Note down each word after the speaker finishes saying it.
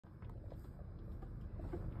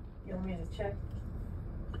You want me to check?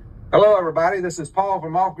 Hello, everybody. This is Paul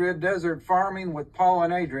from Off Grid Desert Farming with Paul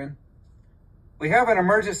and Adrian. We have an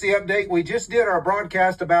emergency update. We just did our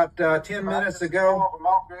broadcast about 10 minutes ago. Paul from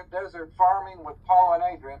Off Grid Desert Farming with Paul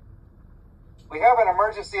and Adrian. We have an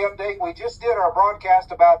emergency update. We just did our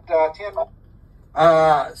broadcast about 10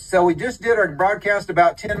 minutes. So we just did our broadcast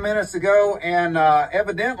about 10 minutes ago, and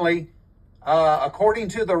evidently, according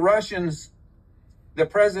to the Russians, the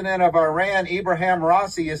president of Iran, Ebrahim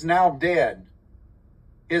Raisi, is now dead.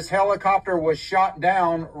 His helicopter was shot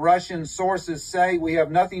down. Russian sources say. We have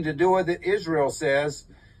nothing to do with it, Israel says.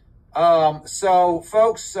 So,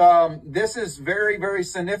 folks, this is very, very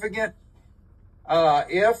significant.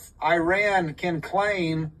 If Iran can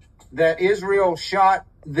claim that Israel shot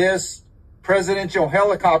this presidential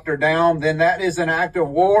helicopter down, then that is an act of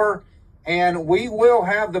war. And we will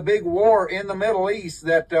have the big war in the Middle East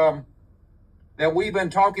that we've been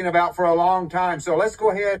talking about for a long time. So let's go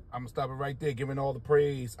ahead. I'm going to stop it right there, giving all the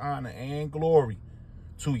praise, honor, and glory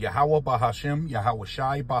to Yahweh Bahashem, Yahweh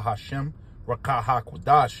Shai Bahashem, Rakah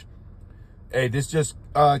HaKodash. Hey, this just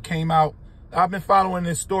came out. I've been following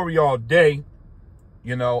this story all day.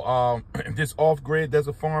 You know, this off-grid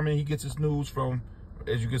desert farming, he gets his news from,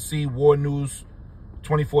 as you can see, War News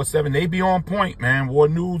 24/7. They be on point, man. War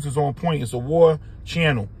News is on point. It's a war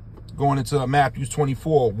channel. Going into Matthew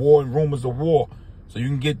 24, War and Rumors of War. So you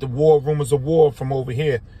can get the War, Rumors of War from over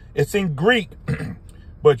here. It's in Greek,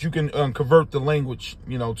 but you can convert the language,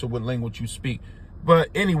 you know, to what language you speak. But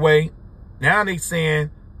anyway, now they saying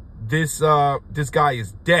this guy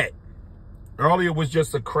is dead. Earlier it was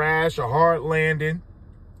just a crash, a hard landing.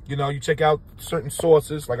 You know, you check out certain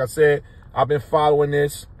sources. Like I said, I've been following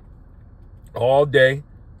this all day.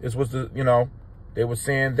 This was the, you know, they were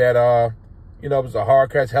saying that, you know, it was a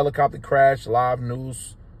hard crash, helicopter crash, live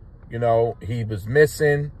news. You know, he was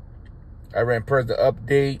missing. Iran president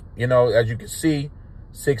update, you know, as you can see,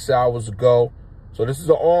 6 hours ago. So this is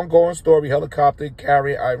an ongoing story. Helicopter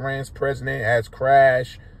carrying Iran's president has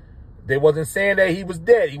crashed. They wasn't saying that he was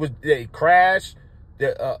dead. They crashed.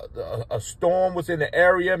 A storm was in the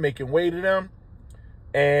area making way to them.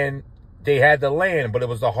 And they had to land, but it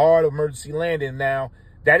was a hard emergency landing. Now,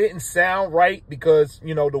 that didn't sound right because,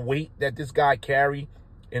 you know, the weight that this guy carried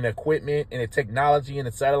and the equipment and the technology and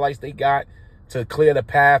the satellites they got to clear the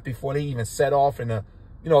path before they even set off. And,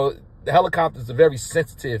 you know, the helicopters are very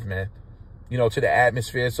sensitive, man, you know, to the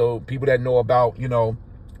atmosphere. So people that know about, you know,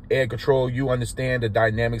 air control, you understand the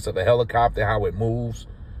dynamics of the helicopter, how it moves,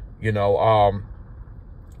 you know.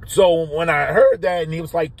 So when I heard that and he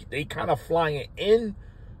was like, they kind of flying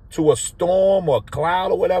into a storm or a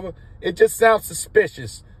cloud or whatever, it just sounds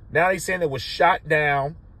suspicious. Now they're saying it was shot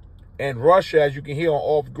down, and Russia, as you can hear on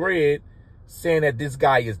Off Grid, saying that this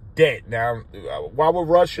guy is dead. Now, why would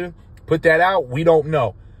Russia put that out? We don't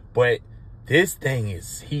know. But this thing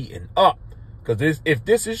is heating up. Because if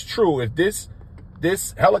this is true, if this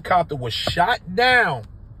helicopter was shot down,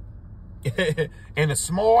 and the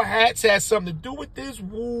small hats had something to do with this,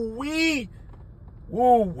 woo-wee,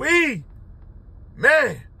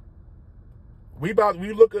 man. We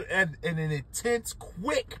looking at an intense,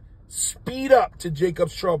 quick speed up to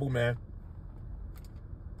Jacob's trouble, man.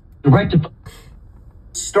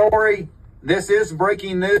 Story. This is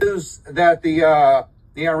breaking news that the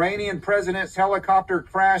Iranian president's helicopter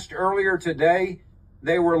crashed earlier today.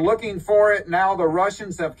 They were looking for it. Now the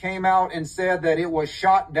Russians have came out and said that it was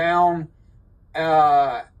shot down.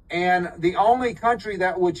 And the only country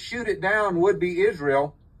that would shoot it down would be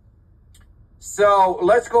Israel. So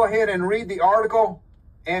let's go ahead and read the article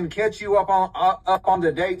and catch you up on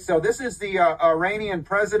the date. So this is the Iranian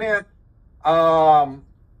president, Ebrahim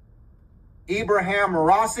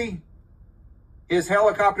Raisi. His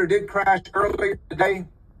helicopter did crash earlier today.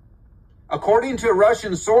 According to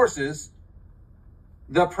Russian sources,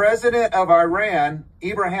 the president of Iran,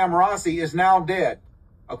 Ebrahim Raisi, is now dead.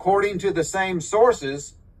 According to the same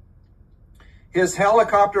sources, his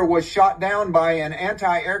helicopter was shot down by an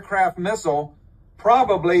anti-aircraft missile,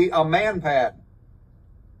 probably a Manpad.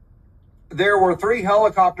 There were 3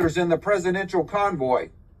 helicopters in the presidential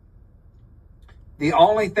convoy. The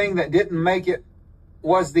only thing that didn't make it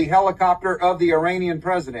was the helicopter of the Iranian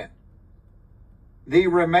president. The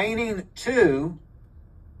remaining 2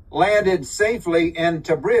 landed safely in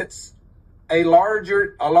Tabriz, a large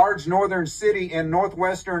northern city in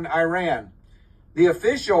northwestern Iran. The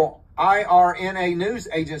official IRNA news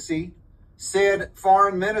agency said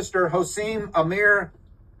Foreign Minister Hossein Amir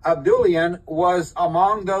Abdullahian was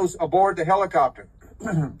among those aboard the helicopter,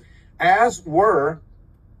 as were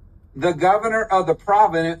the governor of the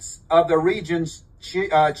province of the region's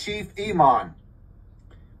chief imam.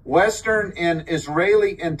 Western and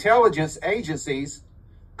Israeli intelligence agencies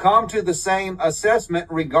come to the same assessment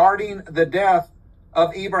regarding the death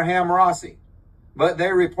of Ibrahim Raisi, but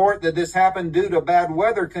they report that this happened due to bad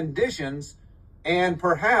weather conditions and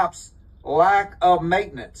perhaps lack of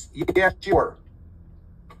maintenance. Yes, sure.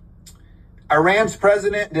 Iran's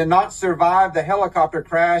president did not survive the helicopter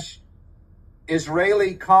crash,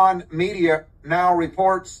 Israeli Khan media now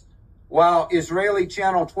reports, while Israeli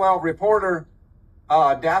Channel 12 reporter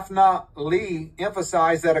Daphna Lee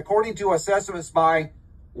emphasized that according to assessments by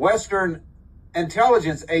Western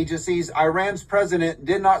intelligence agencies, Iran's president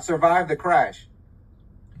did not survive the crash.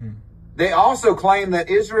 They also claim that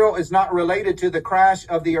Israel is not related to the crash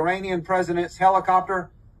of the Iranian president's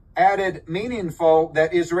helicopter, added meaningful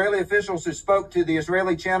that Israeli officials who spoke to the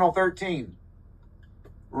Israeli Channel 13.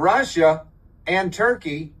 Russia and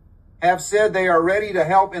Turkey have said they are ready to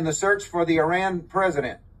help in the search for the Iran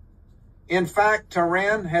president. In fact,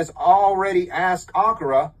 Tehran has already asked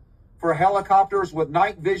Ankara for helicopters with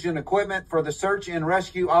night vision equipment for the search and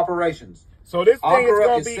rescue operations. So this thing is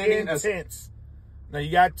going to be intense. Now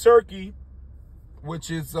you got Turkey, which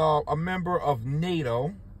is a member of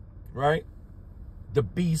NATO, right? The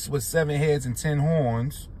beast with 7 heads and 10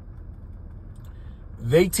 horns.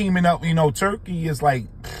 They teaming up, you know, Turkey is like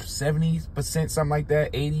 70%, something like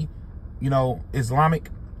that, 80, you know, Islamic.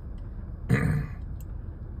 You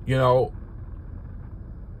know,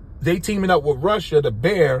 they teaming up with Russia, the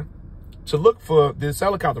bear, to look for this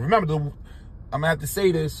helicopter. Remember, I'm going to have to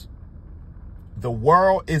say this. The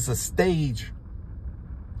world is a stage.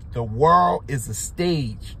 The world is a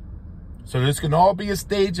stage. So this can all be a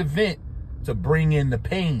stage event to bring in the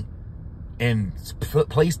pain and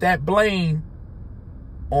place that blame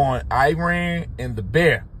on Iran and the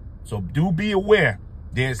bear. So do be aware.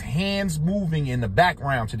 There's hands moving in the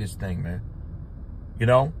background to this thing, man. You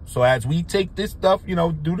know, so as we take this stuff, you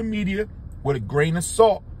know, do the media with a grain of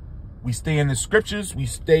salt. We stay in the scriptures. We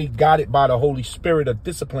stay guided by the Holy Spirit of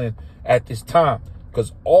discipline at this time.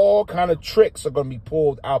 Because all kind of tricks are going to be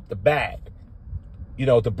pulled out the bag. You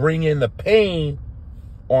know, to bring in the pain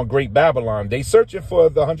on Great Babylon. They searching for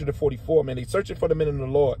the 144, man. They searching for the men of the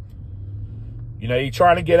Lord. You know, they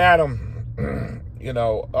trying to get at them. You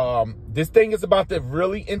know, this thing is about to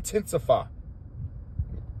really intensify.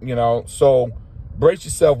 You know, so brace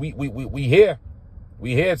yourself. We here.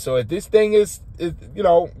 We here. So if this thing is, you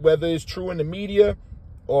know, whether it's true in the media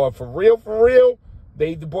or for real,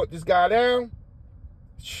 they brought this guy down.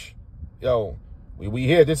 Yo, we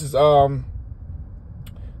here. This is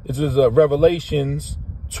Revelations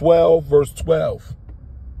 12 verse 12.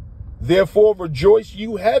 Therefore rejoice,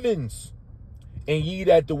 you heavens, and ye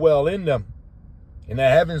that dwell in them. And the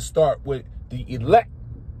heavens start with the elect.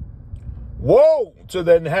 Woe to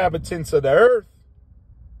the inhabitants of the earth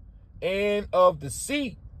and of the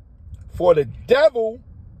sea, for the devil,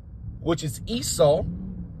 which is Esau,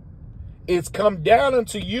 is come down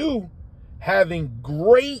unto you, having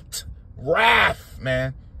great wrath,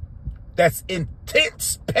 man. That's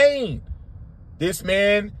intense pain. This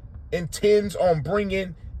man intends on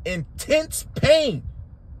bringing intense pain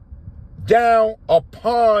down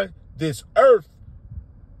upon this earth.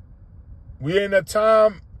 We're in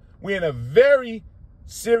a very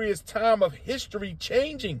serious time of history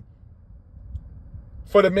changing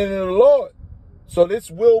for the men of the Lord. So this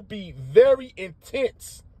will be very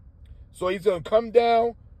intense. So he's going to come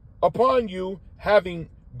down upon you having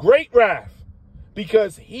great wrath,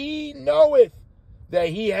 because he knoweth that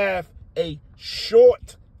he hath a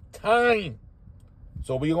short time.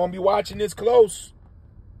 So we're going to be watching this close.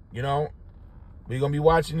 You know, we're going to be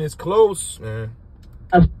watching this close, man.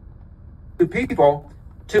 People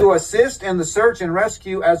to assist in the search and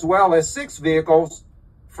rescue, as well as 6 vehicles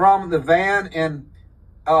from the van in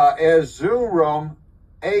Erzurum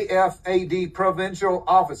AFAD provincial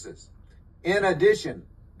offices. In addition,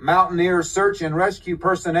 Mountaineer search and rescue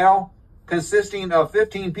personnel consisting of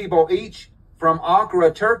 15 people each from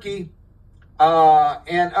Ankara, Turkey,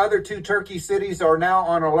 and other 2 Turkey cities are now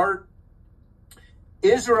on alert.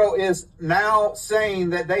 Israel is now saying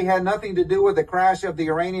that they had nothing to do with the crash of the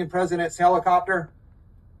Iranian president's helicopter.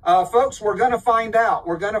 Folks, we're going to find out.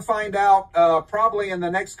 We're going to find out probably in the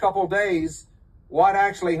next couple days what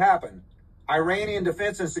actually happened. Iranian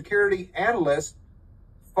defense and security analyst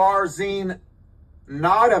Farzin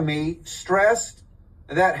Nadami stressed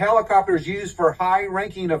that helicopters used for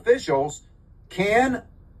high-ranking officials can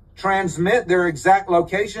transmit their exact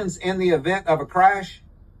locations in the event of a crash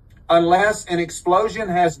unless an explosion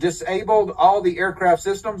has disabled all the aircraft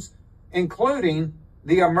systems, including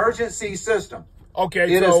the emergency system.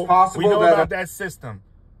 Okay, it so is possible we know about that system.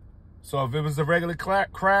 So if it was a regular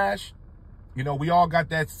crash, You know, we all got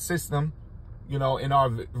that system, you know, in our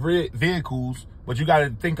vehicles, but you got to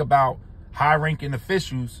think about high-ranking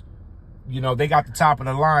officials. You know, they got the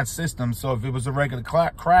top-of-the-line system, so if it was a regular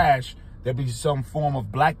crash, there'd be some form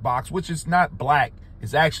of black box, which is not black,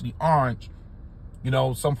 it's actually orange. You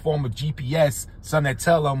know, some form of GPS, something that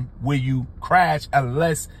tell them where you crash,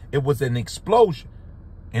 unless it was an explosion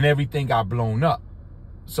and everything got blown up.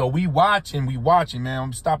 So we watching, man. I'm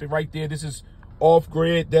gonna stop it right there. This is Off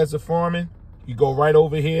Grid Desert Farming. You go right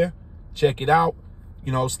over here, check it out.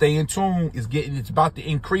 You know, stay in tune. It's about to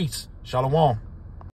increase. Shalom.